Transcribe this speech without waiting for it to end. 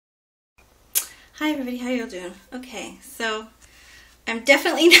Hi everybody, how y'all doing? Okay, so I'm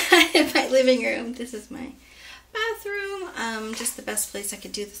definitely not in my living room. This is my bathroom. Just the best place I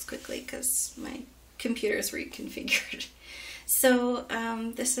could do this quickly because my computer is reconfigured. So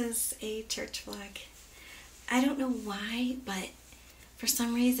this is a church vlog. I don't know why, but for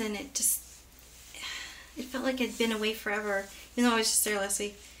some reason it felt like I'd been away forever, even though I was just there last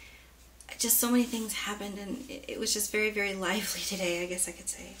week. Just so many things happened, and it was just very, very lively today, I guess I could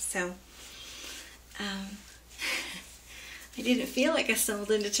say. So I didn't feel like I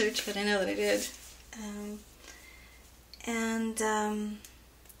stumbled into church, but I know that I did.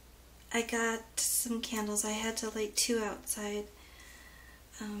 I got some candles. I had to light 2 outside,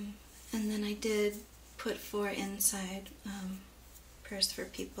 and then I did put 4 inside, prayers for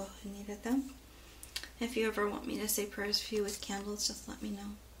people who needed them. If you ever want me to say prayers for you with candles, just let me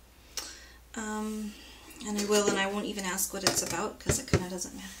know. And I will, and I won't even ask what it's about because it kind of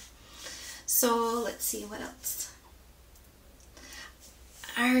doesn't matter. So let's see what else.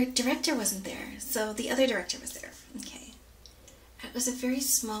 Our director wasn't there, so the other director was there. Okay. It was a very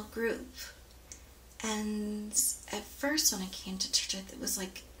small group, and at first when I came to church, it was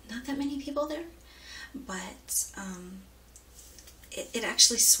like not that many people there, but it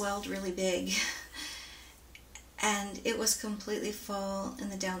actually swelled really big, and it was completely full in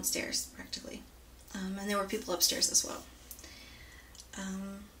the downstairs practically, and there were people upstairs as well.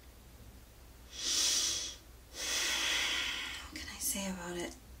 What can I say about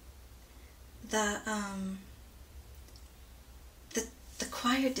it? The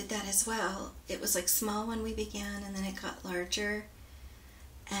choir did that as well. It was like small when we began, and then it got larger.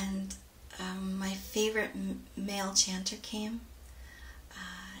 And my favorite male chanter came,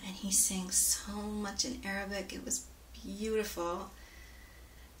 and he sang so much in Arabic. It was beautiful.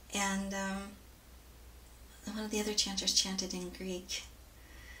 And one of the other chanters chanted in Greek.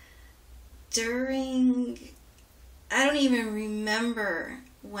 I don't even remember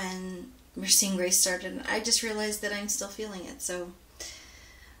when Mercy and Grace started, and I just realized that I'm still feeling it. So,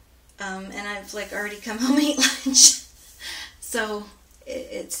 and I've like already come home and ate lunch, so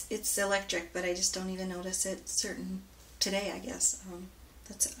it's electric, but I just don't even notice it today, I guess.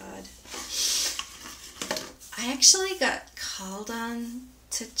 That's odd. I actually got called on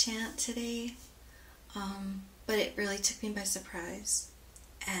to chant today, but it really took me by surprise,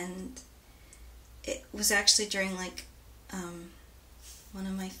 and it was actually during like one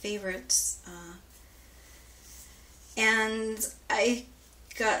of my favorites, and I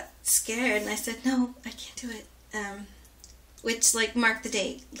got scared and I said, no, I can't do it, which like marked the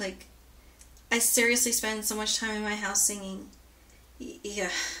date. Like, I seriously spend so much time in my house singing.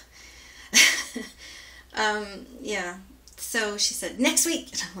 Yeah. Yeah. So she said, next week,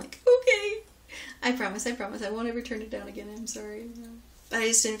 and I'm like, okay, I promise I won't ever turn it down again. I'm sorry. I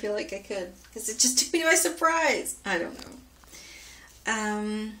just didn't feel like I could, because it just took me by surprise. I don't know.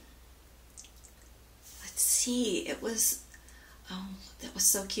 Let's see. It was, oh, that was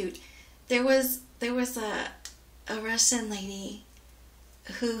so cute. There was a Russian lady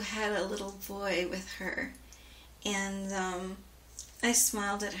who had a little boy with her, and I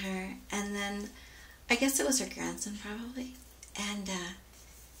smiled at her, and then I guess it was her grandson probably, and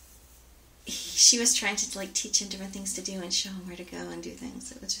she was trying to like teach him different things to do and show him where to go and do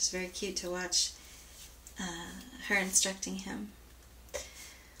things. It was just very cute to watch her instructing him.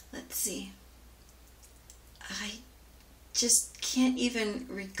 Let's see. I just can't even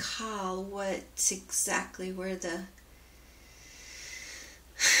recall exactly where the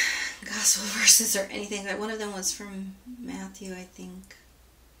gospel verses or anything. One of them was from Matthew, I think.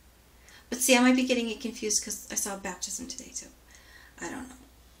 But see, I might be getting it confused because I saw baptism today too. I don't know.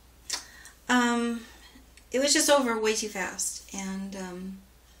 It was just over way too fast, and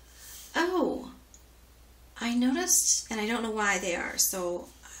oh, I noticed, and I don't know why they are, so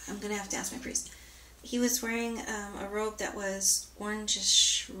I'm gonna have to ask my priest. He was wearing a robe that was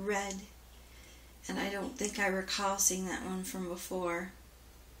orangish red, and I don't think I recall seeing that one from before.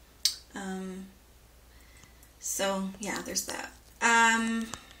 So yeah, there's that.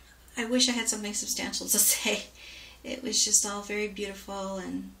 I wish I had something substantial to say. It was just all very beautiful,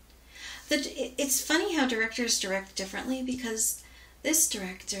 and it's funny how directors direct differently, because this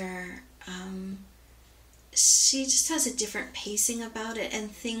director, she just has a different pacing about it, and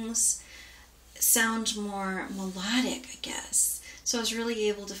things sound more melodic, I guess. So I was really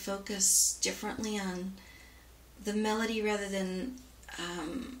able to focus differently on the melody rather than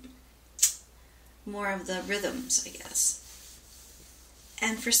more of the rhythms, I guess.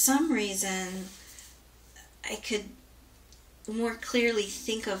 And for some reason, I could more clearly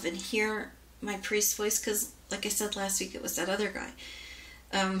think of and hear my priest's voice, because like I said last week, it was that other guy.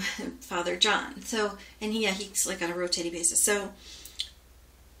 Father John. So, and he's like on a rotating basis. So,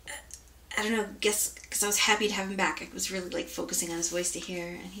 I don't know, guess because I was happy to have him back. I was really like focusing on his voice to hear,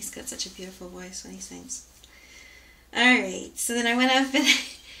 and he's got such a beautiful voice when he sings. All right, so then I went up and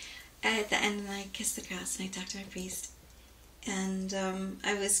at the end and I kissed the cross and I talked to my priest, and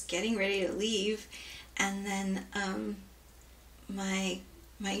I was getting ready to leave, and then my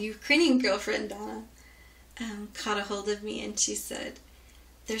Ukrainian girlfriend Donna caught a hold of me and she said,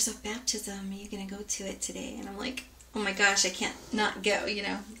 "There's a baptism. Are you gonna go to it today?" And I'm like, "Oh my gosh, I can't not go. You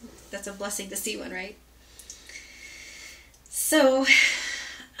know, that's a blessing to see one, right?" So,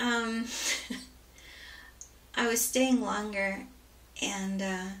 I was staying longer, and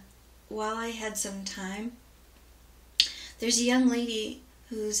while I had some time, there's a young lady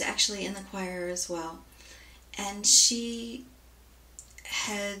who's actually in the choir as well, and she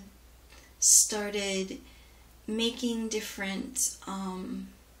had started making different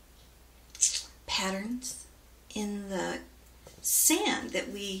patterns in the sand that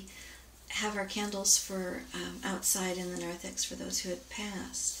we have our candles for outside in the narthex for those who had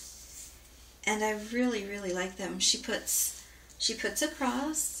passed. And I really, really like them. She puts a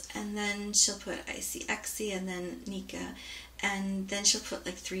cross, and then she'll put Icy Exy, and then Nika, and then she'll put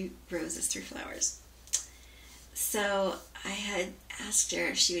like 3 roses, 3 flowers. So I had asked her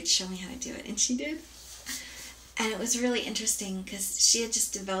if she would show me how to do it, and she did. And it was really interesting because she had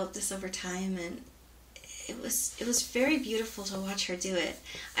just developed this over time, and it was very beautiful to watch her do it.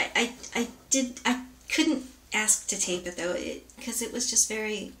 I couldn't ask to tape it though, because it was just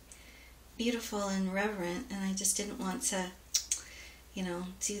very beautiful and reverent, and I just didn't want to,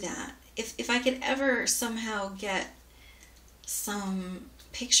 do that. If I could ever somehow get some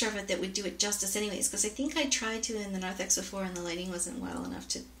picture of it that would do it justice anyways, because I think I tried to in the narthex before and the lighting wasn't well enough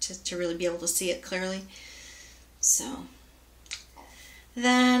to really be able to see it clearly. So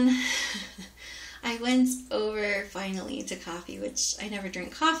then I went over finally to coffee, which I never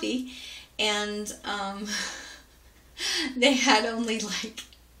drink coffee, and they had only like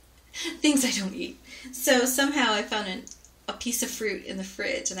things I don't eat. So somehow I found a piece of fruit in the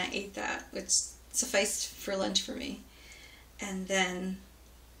fridge, and I ate that, which sufficed for lunch for me. And then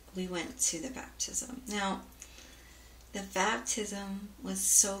we went to the baptism. Now, the baptism was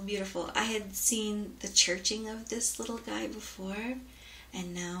so beautiful. I had seen the churching of this little guy before,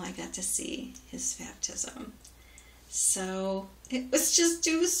 and now I got to see his baptism. So it was just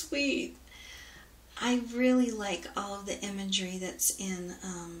too sweet. I really like all of the imagery that's in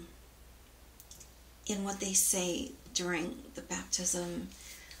what they say during the baptism.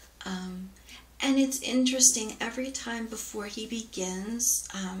 And it's interesting, every time before he begins,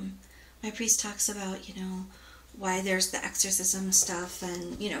 my priest talks about, why there's the exorcism stuff,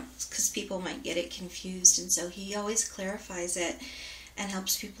 and, because people might get it confused, and so he always clarifies it and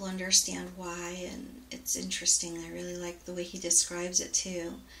helps people understand why, and it's interesting. I really like the way he describes it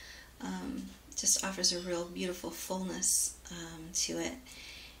too. Just offers a real beautiful fullness to it,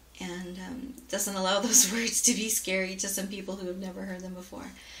 and doesn't allow those words to be scary to some people who have never heard them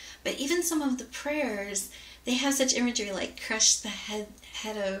before. But even some of the prayers, they have such imagery like crush the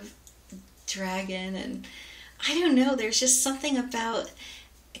head of dragon, and I don't know, there's just something about,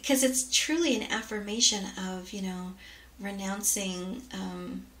 because it's truly an affirmation of, renouncing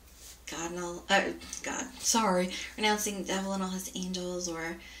renouncing devil and all his angels,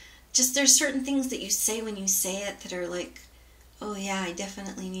 or just there's certain things that you say when you say it that are like, oh yeah, I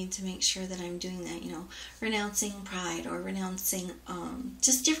definitely need to make sure that I'm doing that, renouncing pride, or renouncing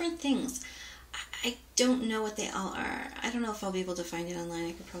just different things. I don't know what they all are. I don't know if I'll be able to find it online.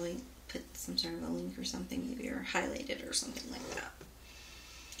 I could probably put some sort of a link or something, maybe, or highlight it or something like that.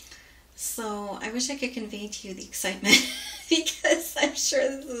 So I wish I could convey to you the excitement because I'm sure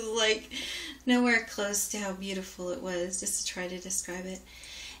this is like nowhere close to how beautiful it was, just to try to describe it.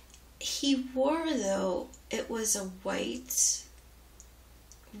 He wore, though, it was a white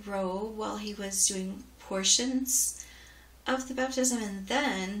robe while he was doing portions of the baptism, and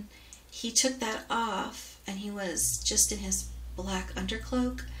then he took that off and he was just in his black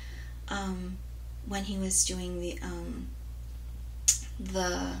undercloak when he was doing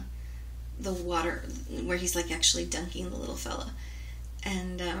the water, where he's like actually dunking the little fella,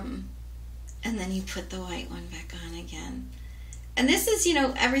 and then he put the white one back on again. And this is,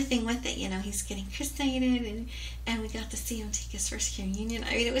 everything with it. He's getting chrismated, and we got to see him take his first communion.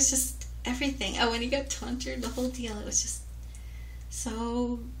 I mean, it was just everything. Oh, and he got tonsured, the whole deal. It was just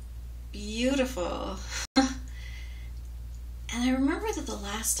so beautiful. And I remember that the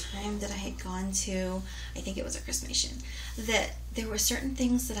last time that I had gone to, I think it was a Chrismation, that there were certain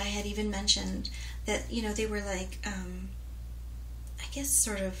things that I had even mentioned that, they were like, I guess,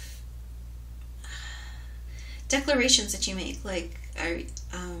 sort of declarations that you make. Like, and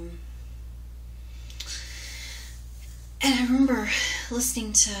I remember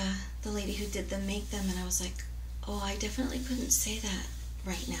listening to the lady who did them make them, and I was like, oh, I definitely couldn't say that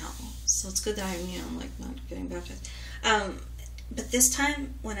right now. So it's good that I'm, like, not getting baptized. But this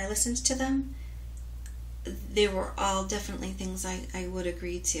time, when I listened to them, they were all definitely things I would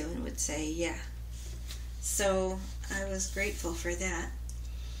agree to and would say, yeah. So I was grateful for that.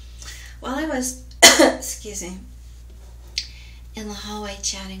 While I was, excuse me, in the hallway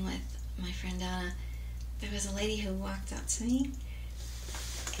chatting with my friend Donna, there was a lady who walked up to me,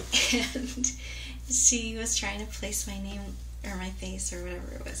 and she was trying to place my name or my face or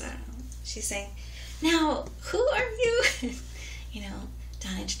whatever it was. I don't know. She's saying, now, who are you?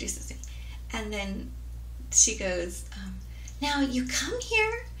 Donna introduces me. And then she goes, now you come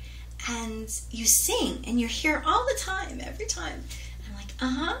here and you sing and you're here all the time, every time. And I'm like,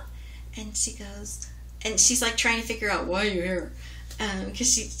 uh-huh. And she goes, and she's like trying to figure out why you're here. Because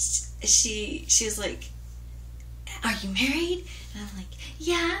she's like, are you married? And I'm like,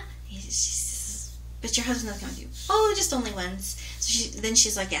 yeah. She says, but your husband doesn't come with you. Oh, just only once. So then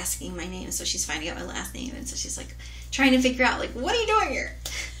she's like asking my name, so she's finding out my last name, and so she's like trying to figure out, like, what are you doing here?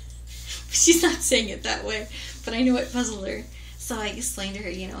 She's not saying it that way, but I know it puzzled her. So I explained to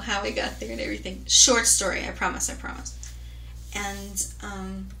her, how I got there and everything. Short story, I promise. And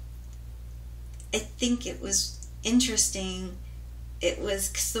I think it was interesting. It was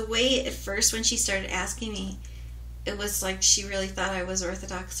because the way at first when she started asking me, it was like she really thought I was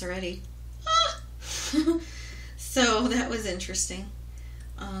Orthodox already. So that was interesting.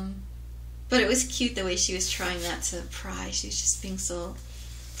 But it was cute the way she was trying not to pry. She was just being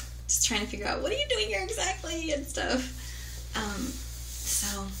just trying to figure out, what are you doing here exactly, and stuff.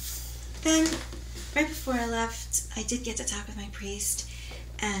 So then, right before I left, I did get to talk with my priest,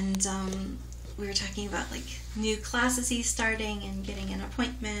 and we were talking about, like, new classes he's starting and getting an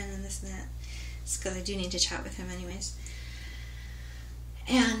appointment and this and that. It's because I do need to chat with him anyways.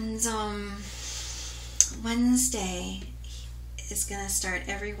 And Wednesday is going to start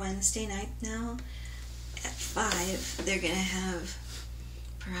every Wednesday night now at 5. They're going to have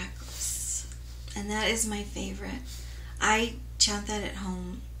Paraclus. And that is my favorite. I chant that at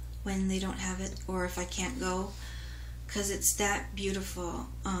home when they don't have it, or if I can't go, because it's that beautiful.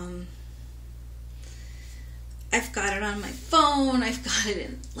 I've got it on my phone. I've got it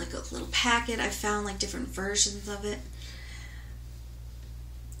in like a little packet. I've found like different versions of it.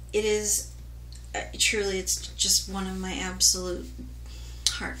 It is truly, it's just one of my absolute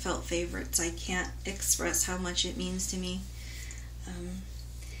heartfelt favorites. I can't express how much it means to me.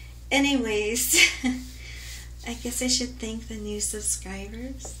 Anyways, I guess I should thank the new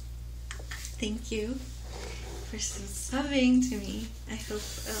subscribers. Thank you for subbing to me. I hope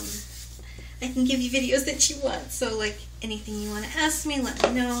I can give you videos that you want. So, like, anything you want to ask me, let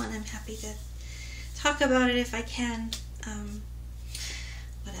me know, and I'm happy to talk about it if I can.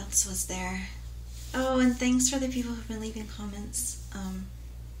 What else was there? Oh, and thanks for the people who've been leaving comments.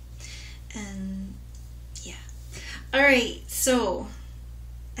 And yeah. Alright, so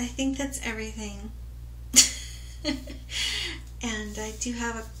I think that's everything. And I do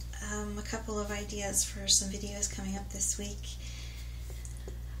have a couple of ideas for some videos coming up this week.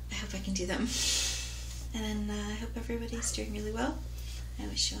 I hope I can do them. And I hope everybody's doing really well. I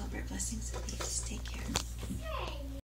wish you all bright blessings and peace. Take care.